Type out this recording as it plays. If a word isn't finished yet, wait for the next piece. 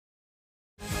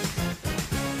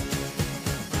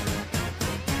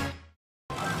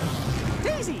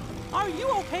Daisy, are you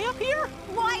okay up here?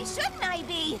 Why shouldn't I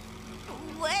be?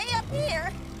 Way up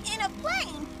here, in a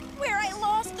plane, where I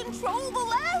lost control the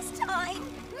last time.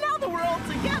 Now that we're all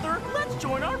together, let's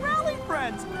join our rally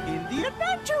friends in the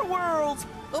adventure world.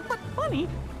 But funny,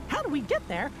 how do we get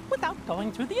there without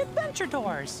going through the adventure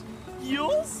doors?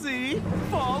 You'll see.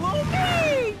 Follow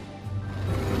me.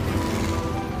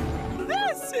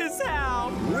 This is how.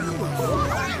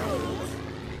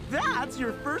 That's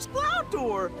your first cloud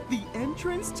door, the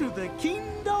entrance to the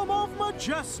Kingdom of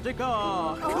Majestica.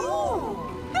 Oh!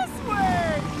 This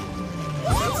way!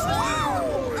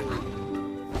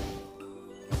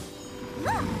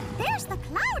 Look, there's the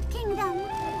Cloud Kingdom.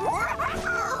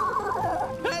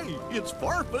 Hey, it's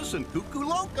Farfus and Cuckoo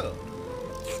Loca.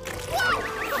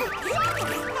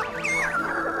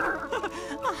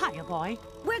 Hiya, boy.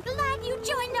 We're glad you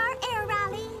joined our air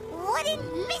rally.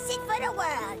 Wouldn't miss it for the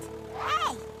world.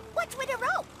 Hey, what's with the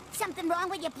rope? Something wrong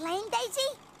with your plane,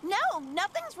 Daisy? No,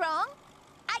 nothing's wrong.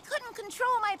 I couldn't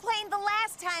control my plane the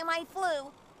last time I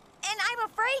flew. And I'm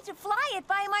afraid to fly it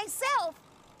by myself.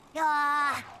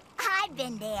 I've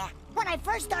been there. When I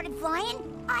first started flying,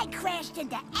 I crashed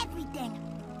into everything.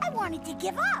 I wanted to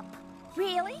give up.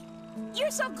 Really?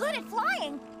 You're so good at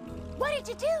flying. What did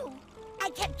you do? I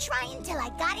kept trying till I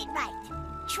got it right.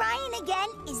 Trying again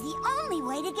is the only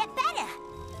way to get better.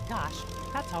 Gosh,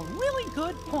 that's a really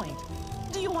good point.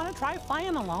 Do you want to try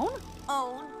flying alone?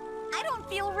 Oh, I don't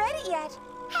feel ready yet.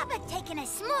 How about taking a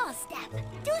small step?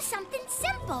 Do something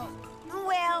simple.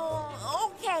 Well,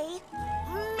 okay.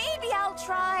 Maybe I'll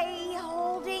try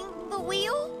holding the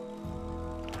wheel.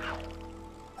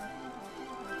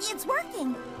 It's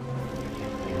working.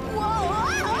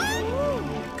 Whoa!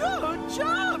 Good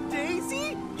job,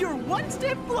 Daisy! You're one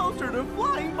step closer to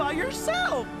flying by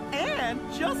yourself. And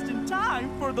just in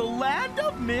time for the Land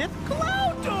of Myth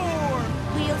Cloud Door!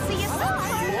 We'll see you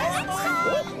somewhere next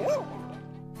time.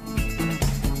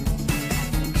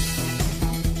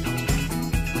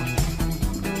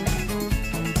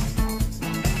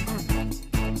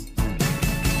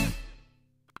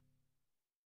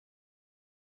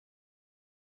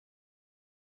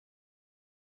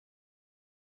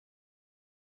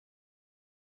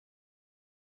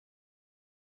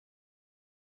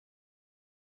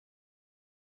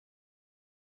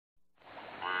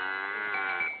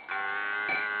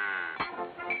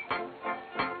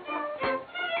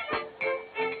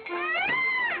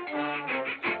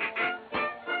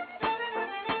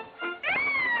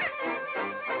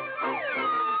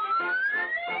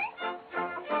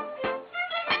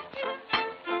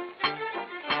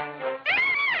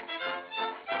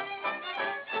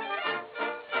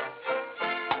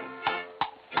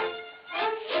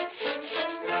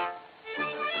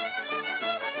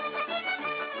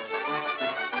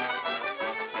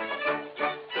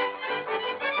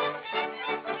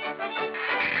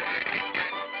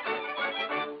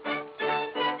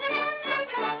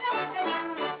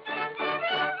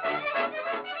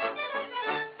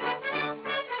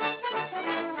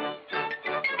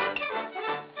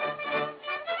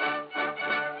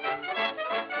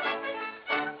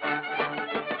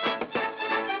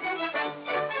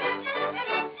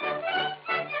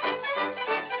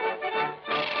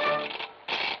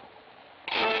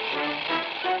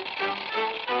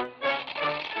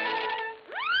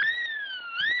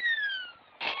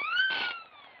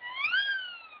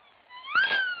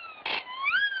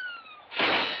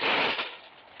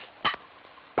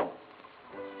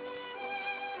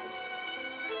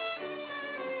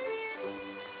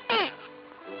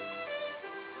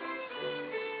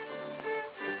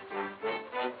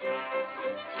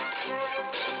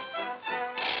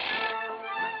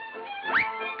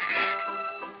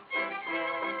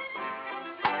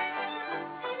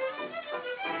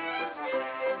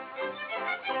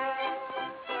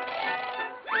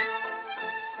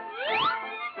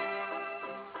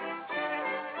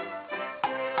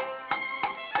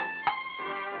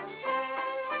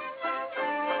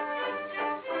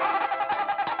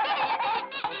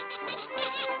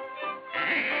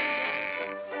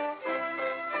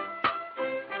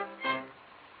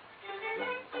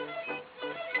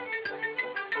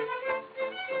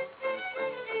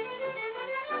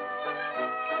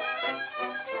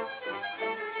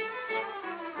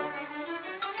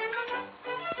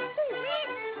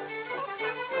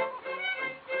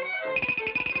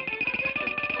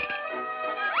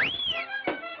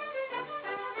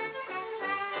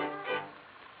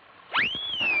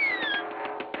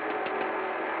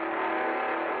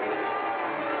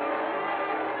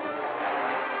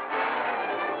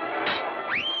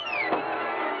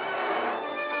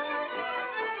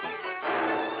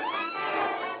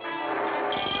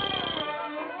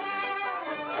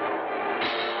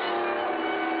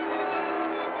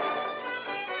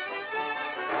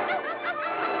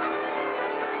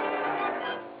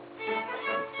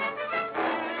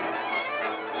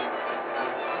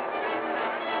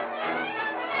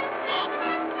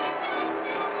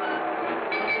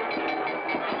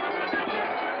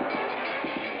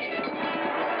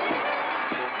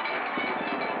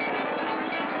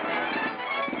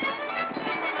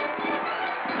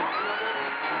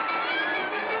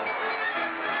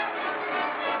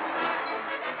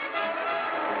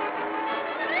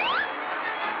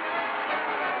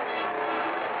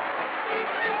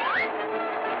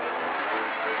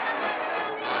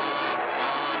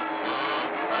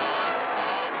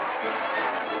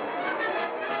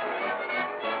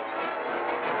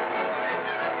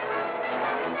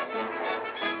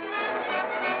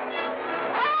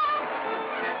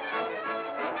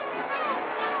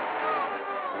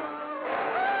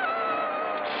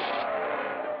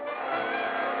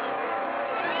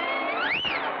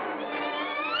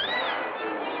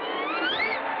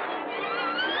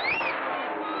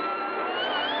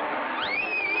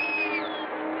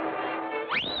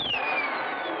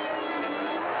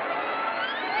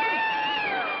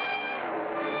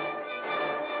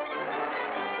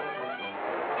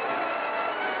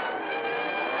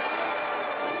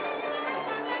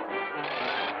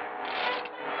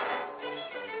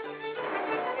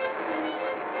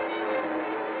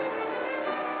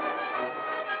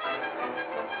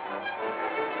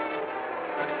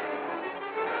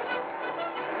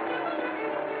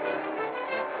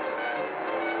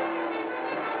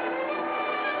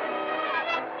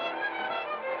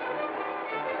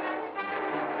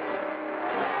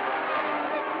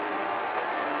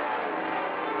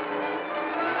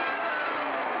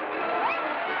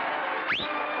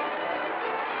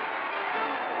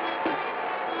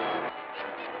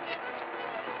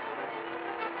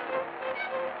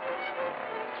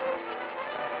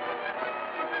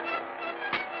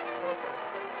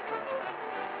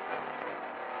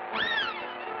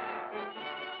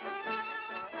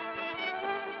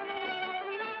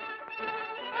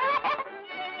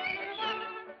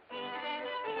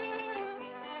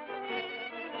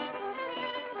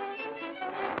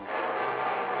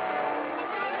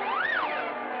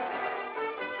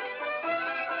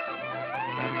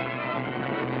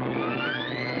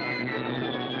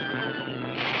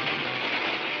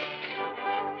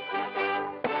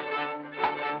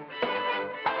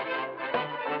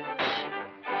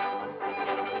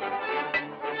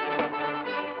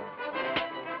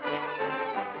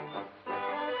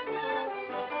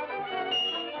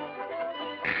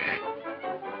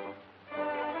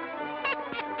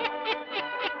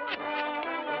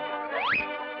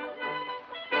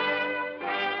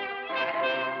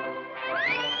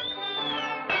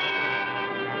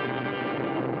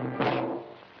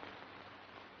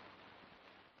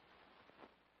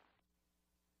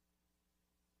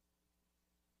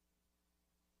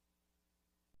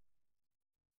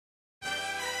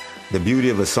 The beauty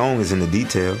of a song is in the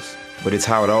details, but it's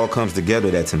how it all comes together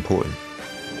that's important.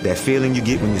 That feeling you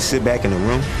get when you sit back in a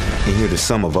room and hear the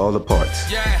sum of all the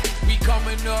parts. Yeah, we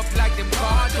coming up like them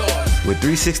car doors. With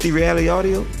 360 Reality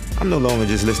Audio, I'm no longer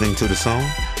just listening to the song.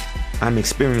 I'm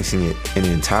experiencing it in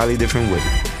an entirely different way.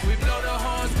 We blow the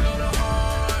horns, blow the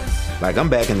horns. Like I'm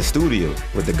back in the studio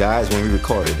with the guys when we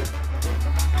recorded it.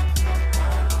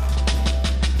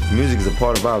 Music is a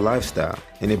part of our lifestyle,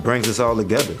 and it brings us all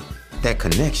together. That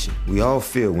connection we all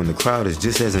feel when the crowd is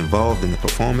just as involved in the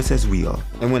performance as we are.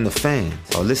 And when the fans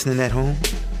are listening at home,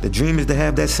 the dream is to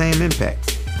have that same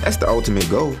impact. That's the ultimate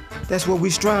goal. That's what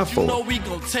we strive for. You know we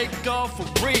gon' take off for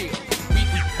real.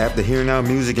 After hearing our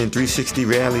music in 360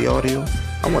 Reality Audio,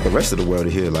 I want the rest of the world to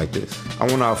hear it like this. I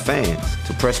want our fans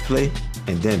to press play,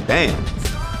 and then bam,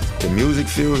 the music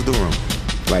fills the room,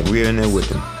 like we're in there with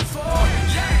them.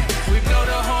 We blow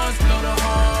the horns, blow the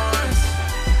horns.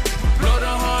 Blow the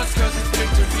horns, cause it's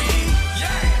victory.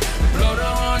 Yeah. Blow the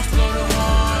horns, blow the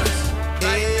horns.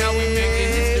 Right now we making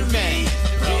history.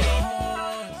 Blow the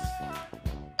horns.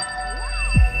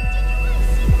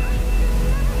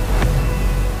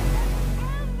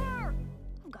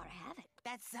 Gotta have it.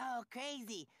 That's so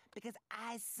crazy, because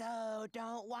I so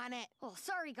don't want it. Oh,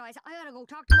 sorry, guys. I gotta go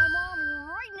talk to my mom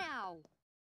right now.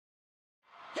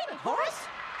 Hit it, Horace!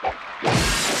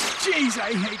 Jeez,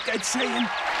 I hate that saying.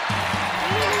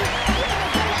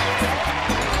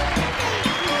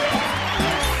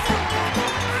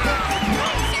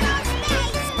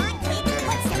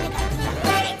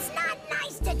 It's not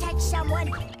nice to touch someone.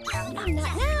 Not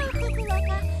now, Cuckoo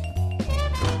Loca.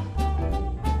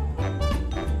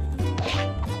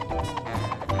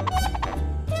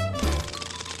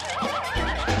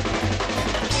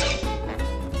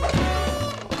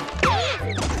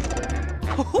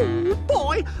 Oh,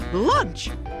 boy!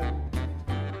 Lunch!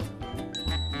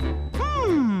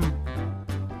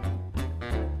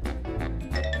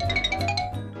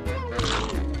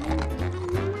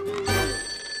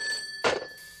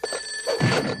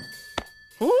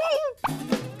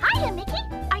 Hiya, Mickey.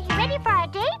 Are you ready for a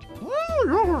date?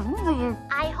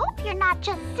 I hope you're not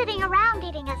just sitting around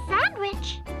eating a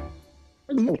sandwich.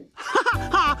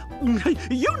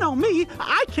 You know me.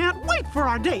 I can't wait for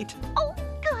our date. Oh,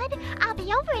 good. I'll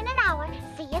be over in an hour.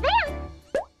 See you then.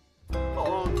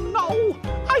 Oh, no.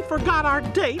 I forgot our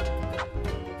date.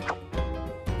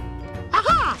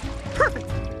 Aha! Perfect.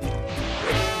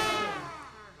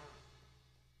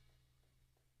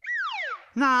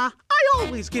 Nah, I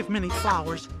always give Minnie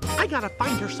flowers. I gotta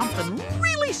find her something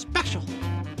really special.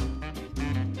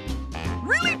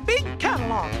 Really big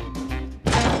catalog.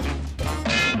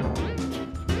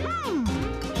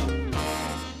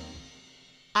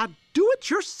 A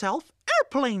do-it-yourself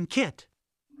airplane kit.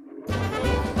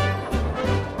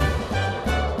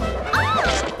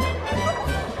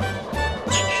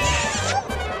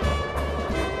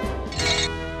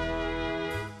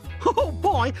 Oh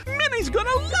boy, Minnie's gonna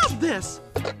love this.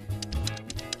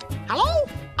 Hello?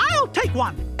 I'll take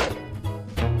one.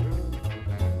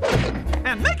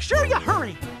 And make sure you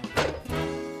hurry.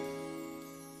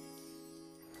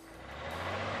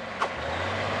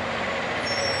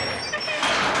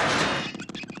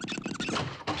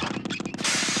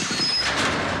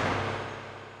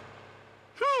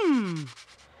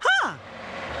 Huh.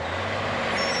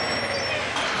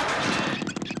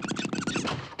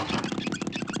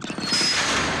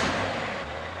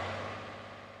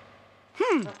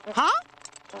 Huh?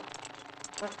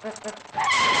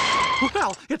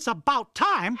 Well, it's about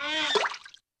time.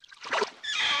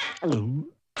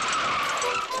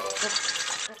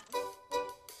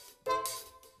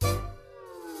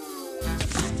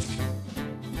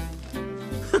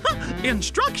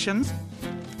 Instructions?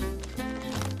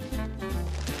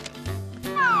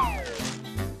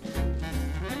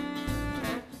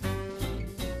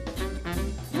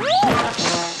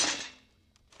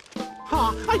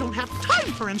 I don't have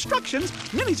time for instructions.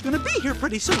 Minnie's gonna be here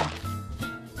pretty soon.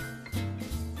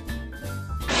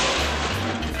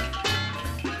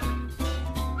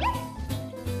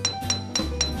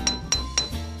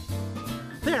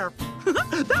 There.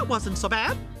 That wasn't so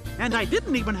bad. And I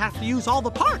didn't even have to use all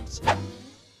the parts.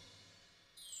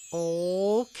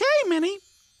 Okay, Minnie.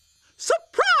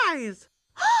 Surprise!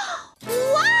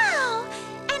 Wow!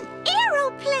 An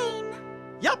aeroplane!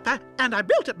 Yup, and I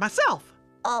built it myself.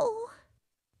 Oh.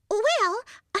 Well,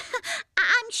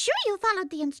 I'm sure you followed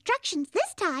the instructions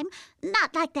this time.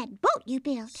 Not like that boat you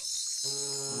built.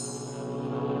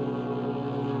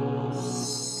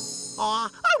 Aw,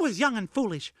 I was young and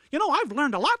foolish. You know, I've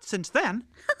learned a lot since then.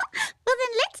 Well,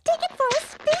 then let's take it for a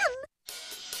spin.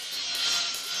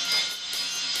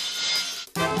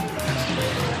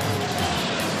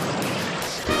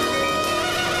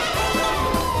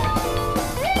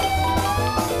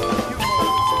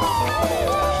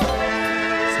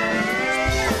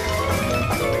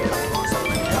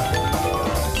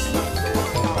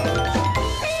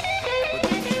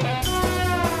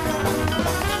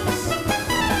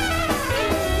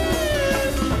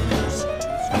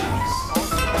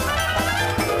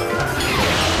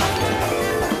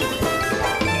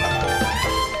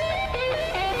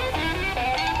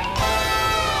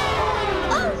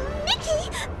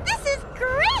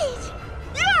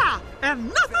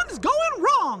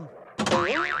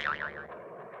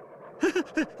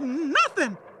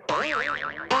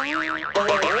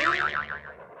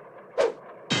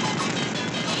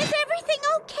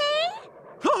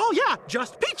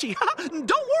 just peachy. Don't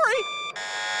worry.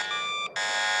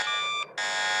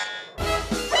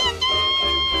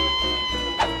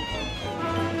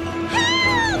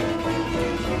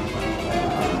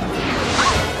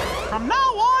 From now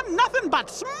on, nothing but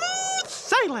smooth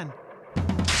sailing.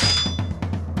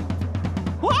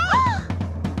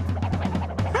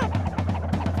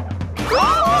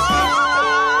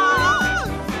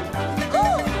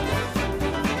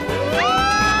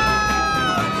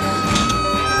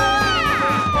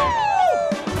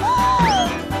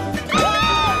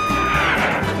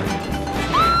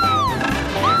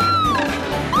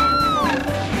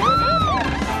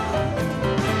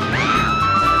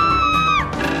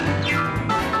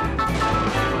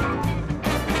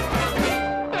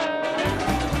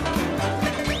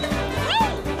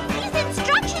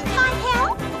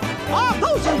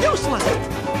 Useless.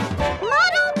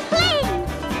 Model plane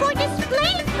for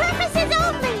display purposes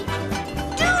only.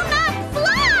 Do not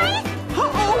fly.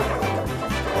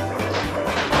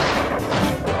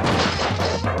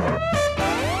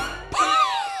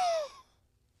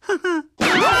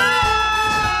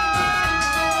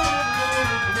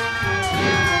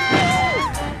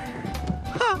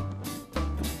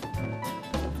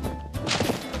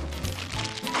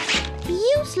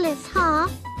 Useless, huh?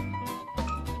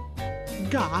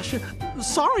 Gosh,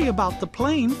 sorry about the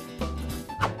plane.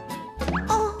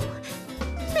 Oh,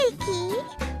 Mickey,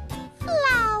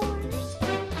 flowers.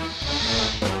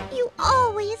 You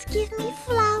always give me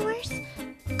flowers.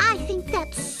 I think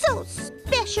that's so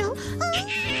special.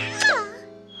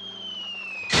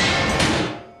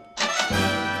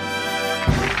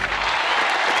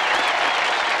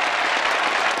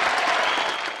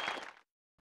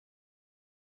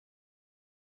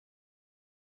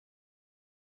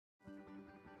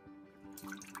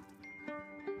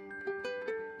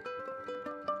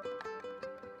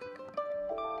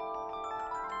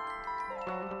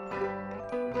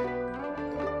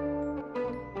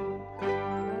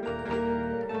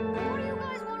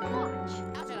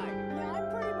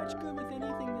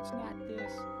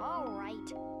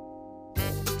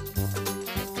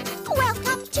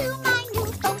 Welcome to my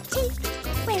new boutique,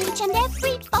 where each and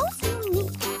every